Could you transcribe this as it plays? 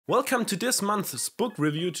Welcome to this month's book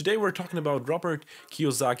review. Today we're talking about Robert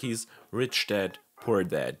Kiyosaki's Rich Dad, Poor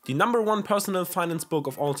Dad, the #1 personal finance book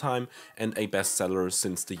of all time and a bestseller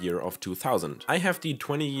since the year of 2000. I have the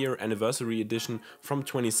 20-year anniversary edition from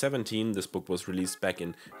 2017. This book was released back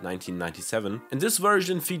in 1997, and this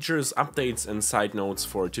version features updates and side notes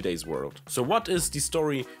for today's world. So what is the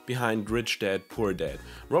story behind Rich Dad, Poor Dad?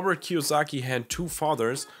 Robert Kiyosaki had two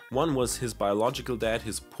fathers. One was his biological dad,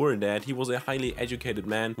 his poor dad. He was a highly educated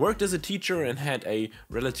man, worked as a teacher and had a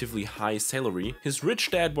relatively high salary. His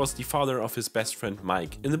rich dad was the father of his best friend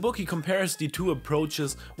Mike. In the book he compares the two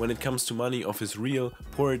approaches when it comes to money of his real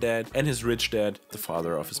poor dad and his rich dad, the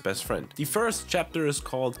father of his best friend. The first chapter is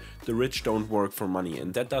called "The Rich Don't Work for Money,"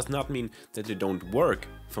 and that does not mean that they don't work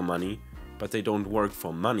for money, but they don't work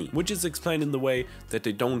for money, which is explained in the way that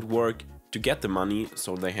they don't work to get the money,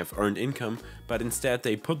 so they have earned income, but instead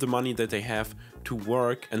they put the money that they have to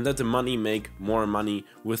work and let the money make more money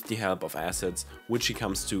with the help of assets, which he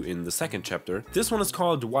comes to in the second chapter. This one is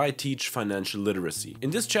called "Why Teach Financial Literacy." In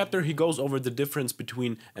this chapter he goes over the difference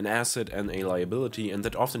between an asset and a liability, and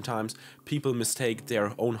that oftentimes people mistake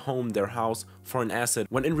their own home, their house, for an asset,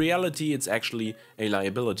 when in reality it's actually a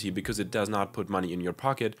liability because it does not put money in your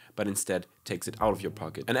pocket, but instead takes it out of your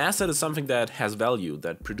pocket. An asset is something that has value,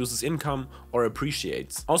 that produces income or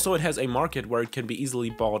appreciates. Also, it has a market where it can be easily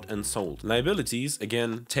bought and sold. Liabilities,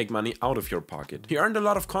 again, take money out of your pocket. He earned a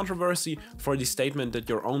lot of controversy for the statement that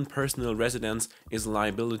your own personal residence is a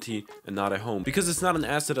liability and not a home, because it's not an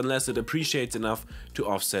asset unless it appreciates enough to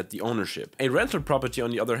offset the ownership. A rental property,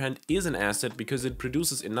 on the other hand, is an asset because it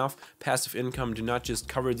produces enough passive income to not just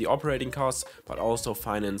cover the operating costs, but also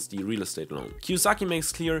finance the real estate loan. Kiyosaki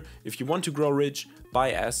makes clear, if you want to grow rich,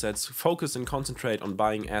 buy assets, focus and concentrate on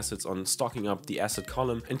buying assets, on stocking up the asset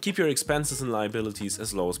column, and keep your expenses and liabilities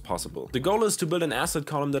as low as possible. The goal is to build an asset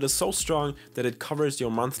column that is so strong that it covers your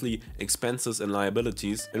monthly expenses and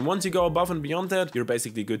liabilities, and once you go above and beyond that, you're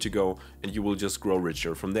basically good to go and you will just grow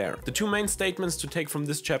richer from there. The two main statements to take from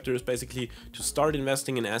this chapter is basically to start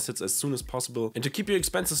investing in assets as soon as possible and to keep your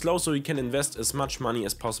expenses low so you can invest as much money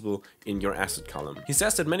as possible in your asset column. He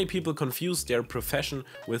says that many people confuse their profession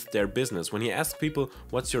with their business. When he asks people,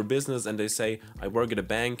 "What's your business?" and they say, "I work at a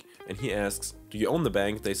bank," and he asks, "Do you own the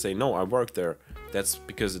bank?" they say, "No, I work there." That's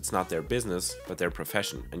because it's not their business, but their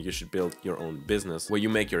profession, and you should build your own business where you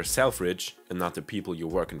make yourself rich and not the people you're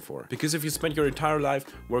working for. Because if you spend your entire life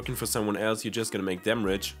working for someone else, you're just gonna make them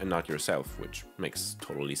rich and not yourself, which makes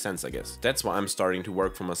totally sense, I guess. That's why I'm starting to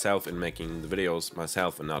work for myself and making the videos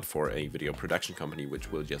myself and not for a video production company,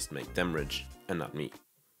 which will just make them rich and not me.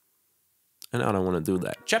 And I don't want to do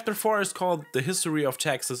that. Chapter 4 is called "The History of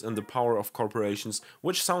Taxes and the Power of Corporations,"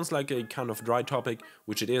 which sounds like a kind of dry topic,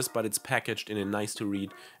 which it is, but it's packaged in a nice to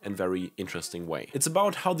read and very interesting way. It's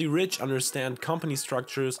about how the rich understand company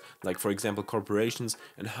structures, like for example corporations,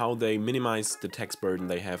 and how they minimize the tax burden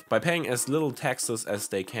they have by paying as little taxes as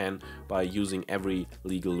they can by using every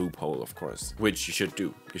legal loophole, of course. Which you should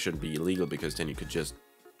do. You shouldn't be illegal because then you could just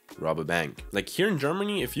rob a bank. Like here in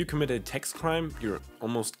Germany, if you commit a tax crime, you're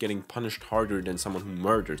almost getting punished harder than someone who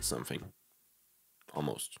murdered something.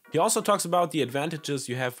 Almost. He also talks about the advantages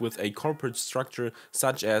you have with a corporate structure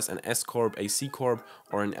such as an S-Corp, a C-Corp,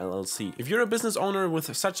 or an LLC. If you're a business owner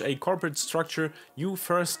with such a corporate structure, you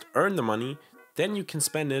first earn the money, then you can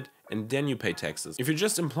spend it, and then you pay taxes. If you're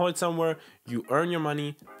just employed somewhere, you earn your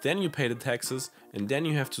money, then you pay the taxes, and then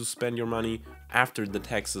you have to spend your money after the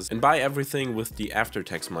taxes and buy everything with the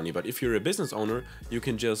after-tax money. But if you're a business owner, you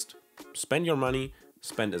can just spend your money,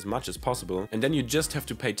 spend as much as possible, and then you just have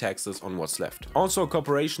to pay taxes on what's left. Also,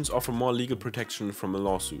 corporations offer more legal protection from a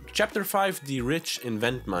lawsuit. Chapter 5, "The Rich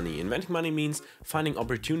Invent Money." Inventing money means finding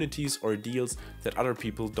opportunities or deals that other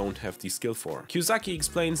people don't have the skill for. Kiyosaki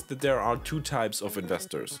explains that there are two types of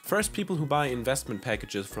investors. First, people who buy investment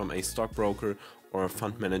packages from a stockbroker or a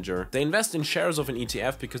fund manager. They invest in shares of an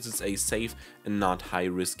ETF because it's a safe and not high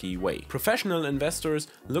risky way. Professional investors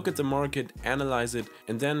look at the market, analyze it,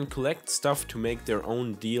 and then collect stuff to make their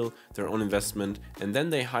own deal, their own investment, and then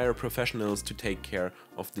they hire professionals to take care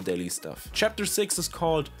of the daily stuff. Chapter 6 is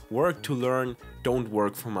called "Work to Learn, Don't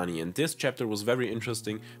Work for Money," and this chapter was very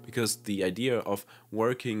interesting because the idea of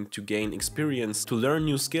working to gain experience, to learn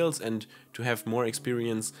new skills and to have more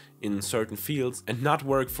experience in certain fields and not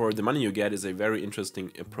work for the money you get is a very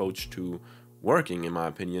interesting approach to working, in my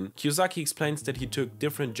opinion. Kiyosaki explains that he took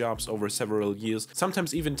different jobs over several years,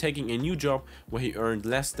 sometimes even taking a new job where he earned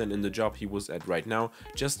less than in the job he was at right now,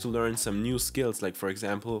 just to learn some new skills, like for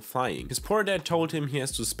example flying. His poor dad told him he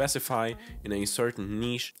has to specify in a certain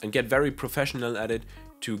niche and get very professional at it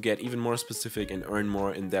to get even more specific and earn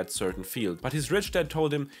more in that certain field. But his rich dad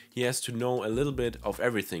told him he has to know a little bit of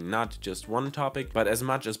everything, not just one topic, but as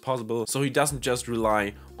much as possible, so he doesn't just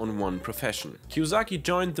rely on one profession. Kiyosaki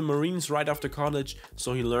joined the Marines right after college,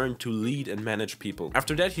 so he learned to lead and manage people.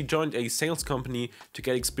 After that, he joined a sales company to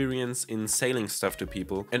get experience in selling stuff to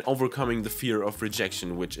people and overcoming the fear of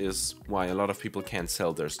rejection, which is why a lot of people can't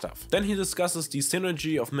sell their stuff. Then he discusses the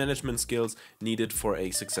synergy of management skills needed for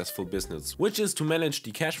a successful business, which is to manage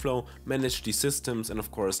the cash flow, manage the systems, and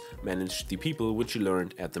of course manage the people, which he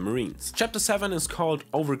learned at the Marines. Chapter 7 is called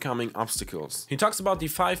Overcoming Obstacles. He talks about the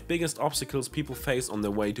 5 biggest obstacles people face on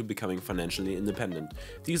their way to becoming financially independent.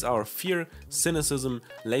 These are fear, cynicism,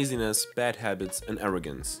 laziness, bad habits, and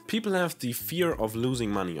arrogance. People have the fear of losing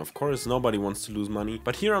money. Of course, nobody wants to lose money,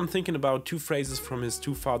 but here I'm thinking about 2 phrases from his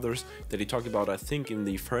 2 fathers that he talked about, I think, in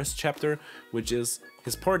the first chapter, which is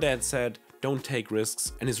his poor dad said, "Don't take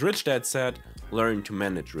risks," and his rich dad said, "Learn to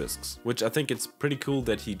manage risks," which I think it's pretty cool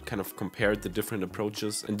that he kind of compared the different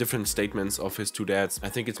approaches and different statements of his 2 dads. I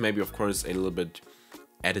think it's maybe, of course, a little bit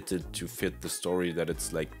edited to fit the story, that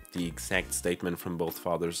it's like the exact statement from both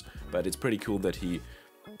fathers, but it's pretty cool that he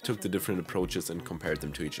took the different approaches and compared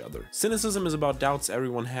them to each other. Cynicism is about doubts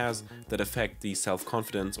everyone has that affect the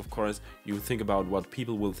self-confidence. Of course, you think about what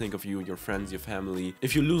people will think of you, your friends, your family,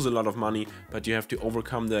 if you lose a lot of money, but you have to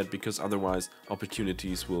overcome that because otherwise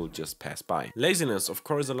opportunities will just pass by. Laziness, of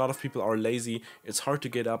course, a lot of people are lazy. It's hard to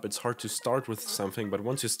get up, it's hard to start with something, but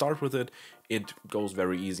once you start with it, it goes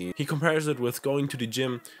very easy. He compares it with going to the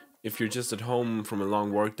gym. If you're just at home from a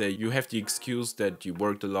long work day, you have the excuse that you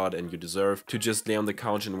worked a lot and you deserve to just lay on the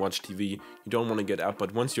couch and watch TV. You don't want to get up,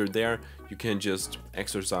 but once you're there, you can just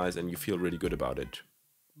exercise and you feel really good about it.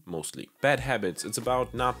 Mostly. Bad habits, it's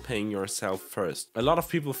about not paying yourself first. A lot of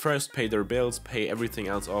people first pay their bills, pay everything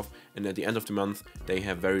else off, and at the end of the month they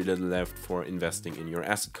have very little left for investing in your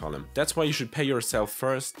asset column. That's why you should pay yourself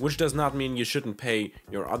first, which does not mean you shouldn't pay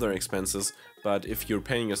your other expenses, but if you're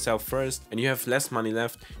paying yourself first and you have less money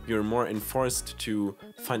left, you're more enforced to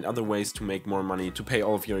find other ways to make more money, to pay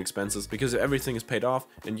all of your expenses, because if everything is paid off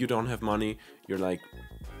and you don't have money, you're like,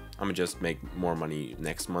 I'm gonna just make more money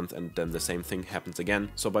next month, and then the same thing happens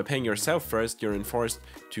again. So by paying yourself first, you're enforced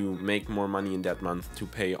to make more money in that month to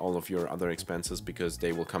pay all of your other expenses, because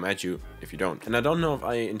they will come at you if you don't. And I don't know if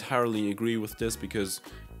I entirely agree with this, because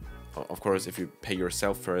of course, if you pay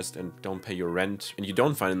yourself first and don't pay your rent, and you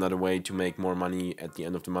don't find another way to make more money at the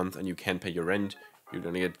end of the month and you can't pay your rent, you're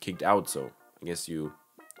gonna get kicked out. So I guess you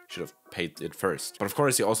should have paid it first. But of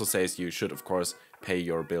course, he also says you should, of course, pay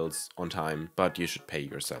your bills on time, but you should pay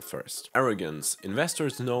yourself first. Arrogance.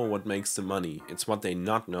 Investors know what makes them money. It's what they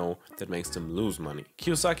not know that makes them lose money.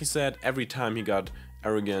 Kiyosaki said every time he got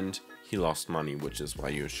arrogant, he lost money, which is why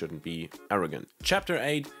you shouldn't be arrogant. Chapter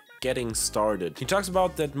 8. Getting started. He talks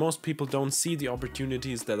about that most people don't see the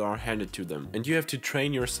opportunities that are handed to them, and you have to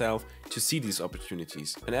train yourself to see these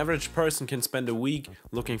opportunities. An average person can spend a week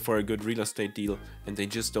looking for a good real estate deal and they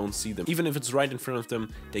just don't see them. Even if it's right in front of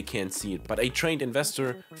them, they can't see it. But a trained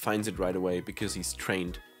investor finds it right away because he's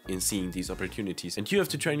trained in seeing these opportunities, and you have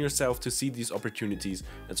to train yourself to see these opportunities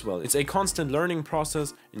as well. It's a constant learning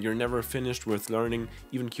process and you're never finished with learning.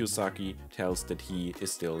 Even Kiyosaki tells that he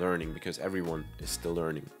is still learning, because everyone is still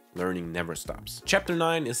learning. Learning never stops. Chapter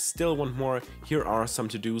 9 is still one more. Here are some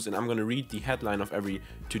to-dos, and I'm gonna read the headline of every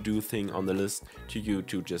to-do thing on the list to you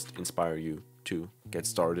to just inspire you to get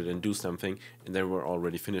started and do something, and then we're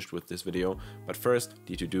already finished with this video. But first,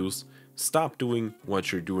 the to-dos. Stop doing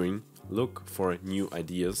what you're doing. Look for new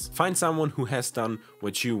ideas. Find someone who has done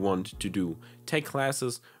what you want to do. Take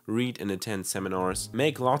classes, read and attend seminars.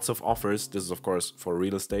 Make lots of offers. This is of course for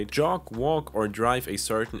real estate. Jog, walk or drive a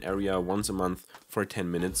certain area once a month for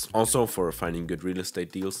 10 minutes. Also for finding good real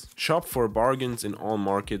estate deals. Shop for bargains in all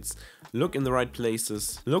markets. Look in the right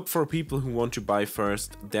places. Look for people who want to buy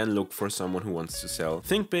first, then look for someone who wants to sell.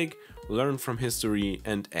 Think big, learn from history,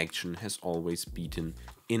 and action has always beaten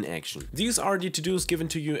inaction. These are the to-dos given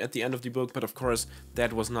to you at the end of the book, but of course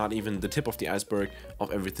that was not even the tip of the iceberg of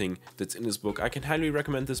everything that's in this book. I can highly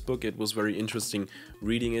recommend this book. It was very interesting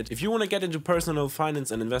reading it. If you want to get into personal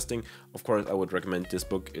finance and investing, of course I would recommend this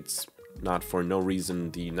book. It's not for no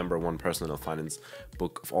reason the #1 personal finance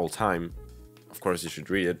book of all time. Of course you should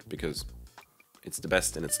read it because it's the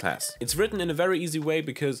best in its class. It's written in a very easy way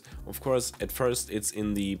because, of course, at first it's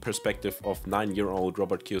in the perspective of 9-year-old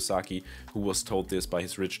Robert Kiyosaki, who was told this by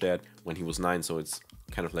his rich dad when he was 9, so it's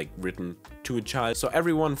kind of like written to a child. So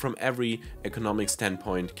everyone from every economic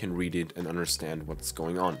standpoint can read it and understand what's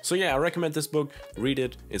going on. So yeah, I recommend this book. Read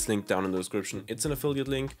it. It's linked down in the description. It's an affiliate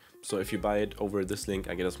link. So if you buy it over this link,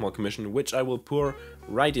 I get a small commission, which I will pour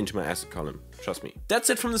right into my asset column. Trust me.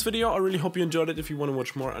 That's it from this video. I really hope you enjoyed it. If you want to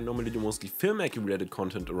watch more, I normally do mostly filmmaking related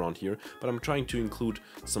content around here, but I'm trying to include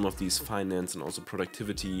some of these finance and also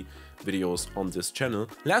productivity videos on this channel.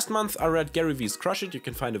 Last month I read Gary Vee's Crush It. You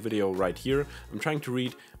can find a video right here. I'm trying to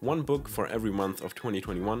read one book for every month of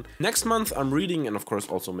 2021. Next month I'm reading and of course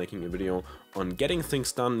also making a video on Getting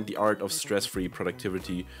Things Done, The Art of Stress-Free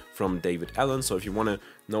Productivity from David Allen. So if you want to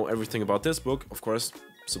know everything about this book, of course,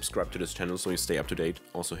 subscribe to this channel so you stay up to date.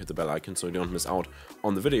 Also hit the bell icon so you don't miss out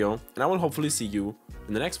on the video. And I will hopefully see you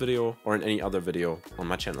in the next video or in any other video on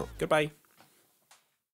my channel. Goodbye.